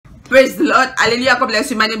Praise the Lord. Hallelujah. God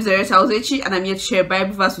bless you. My name is EZEKIEL, and I'm here to share a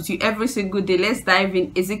Bible verse with you every single day. Let's dive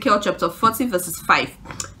in Ezekiel chapter 40 verses 5.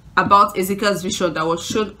 About Ezekiel's vision that was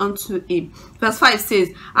shown unto him. Verse 5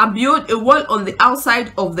 says, "And behold, a wall on the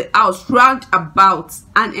outside of the house round about,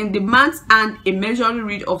 and in the man's hand a measuring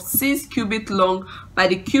reed of 6 cubits long by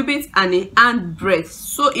the cubit and a hand breadth.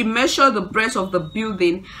 So he measured the breadth of the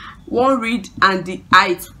building 1 reed, and the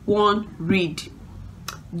height 1 reed."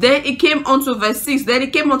 Then it came unto verse 6. Then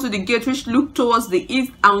it came unto the gate which looked towards the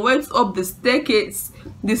east, and went up the staircase,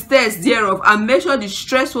 the stairs thereof, and measured the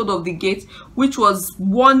threshold of the gate, which was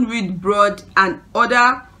 1 reed broad, and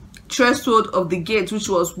other threshold of the gate, which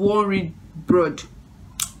was 1 reed broad.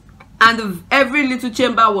 And every little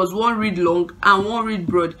chamber was 1 reed long and 1 reed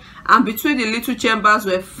broad, and between the little chambers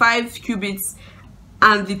were 5 cubits.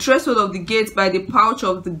 And the threshold of the gate by the pouch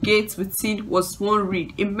of the gate within was 1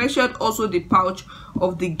 reed. It measured also the pouch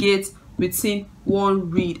of the gate within 1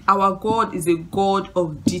 reed. Our God is a God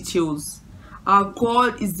of details. Our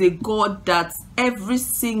God is a God that every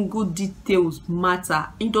single details matter.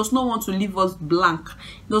 He does not want to leave us blank.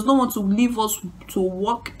 He does not want to leave us to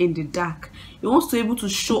walk in the dark. He wants to be able to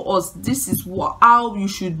show us, this is how you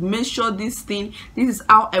should measure this thing. This is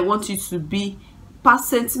how I want it to be. Per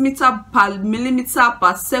centimeter, per millimeter,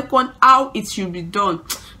 per second, how it should be done.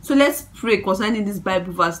 So let's pray concerning this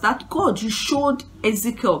Bible verse that God, you showed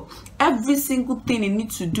Ezekiel every single thing he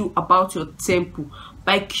needs to do about your temple,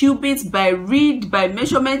 by cubits, by reed, by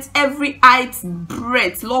measurements, every height,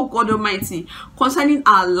 breadth, Lord God Almighty, concerning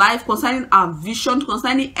our life, concerning our vision,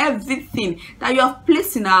 concerning everything that you have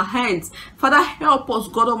placed in our hands. Father, help us,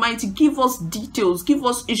 God Almighty. Give us details, give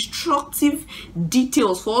us instructive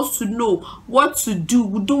details for us to know what to do.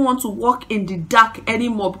 We don't want to walk in the dark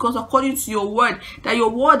anymore, because according to your word, that your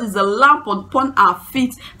word is a lamp upon our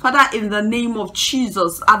feet. Father, in the name of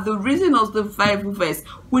Jesus, at the reason of the Bible verse,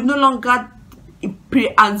 we no longer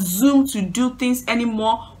presume to do things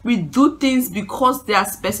anymore. We do things because they are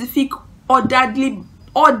specific, ordered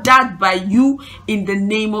by you, in the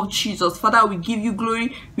name of Jesus. Father, we give you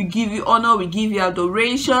glory, we give you honor, we give you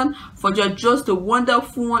adoration, for you're just a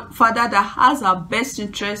wonderful Father that has our best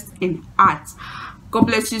interest in heart. God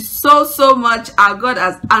bless you so much. Our God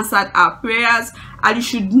has answered our prayers, and you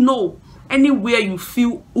should know, anywhere you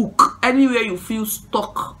feel hook, anywhere you feel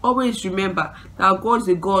stuck, always remember that God is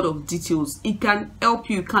a God of details. He can help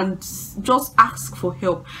you. You can just ask for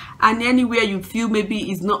help. And anywhere you feel maybe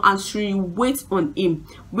he's not answering you, wait on him.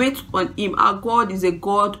 Wait on him. Our God is a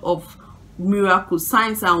God of miracles,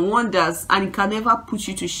 signs and wonders, and he can never put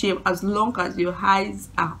you to shame as long as your eyes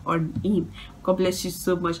are on him. God bless you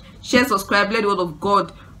so much. Share, subscribe, let the word of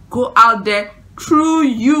God go out there through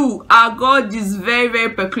you. Our God is very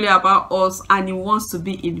peculiar about us, and he wants to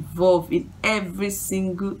be involved in every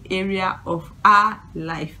single area of our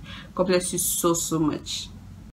life. God bless you so much.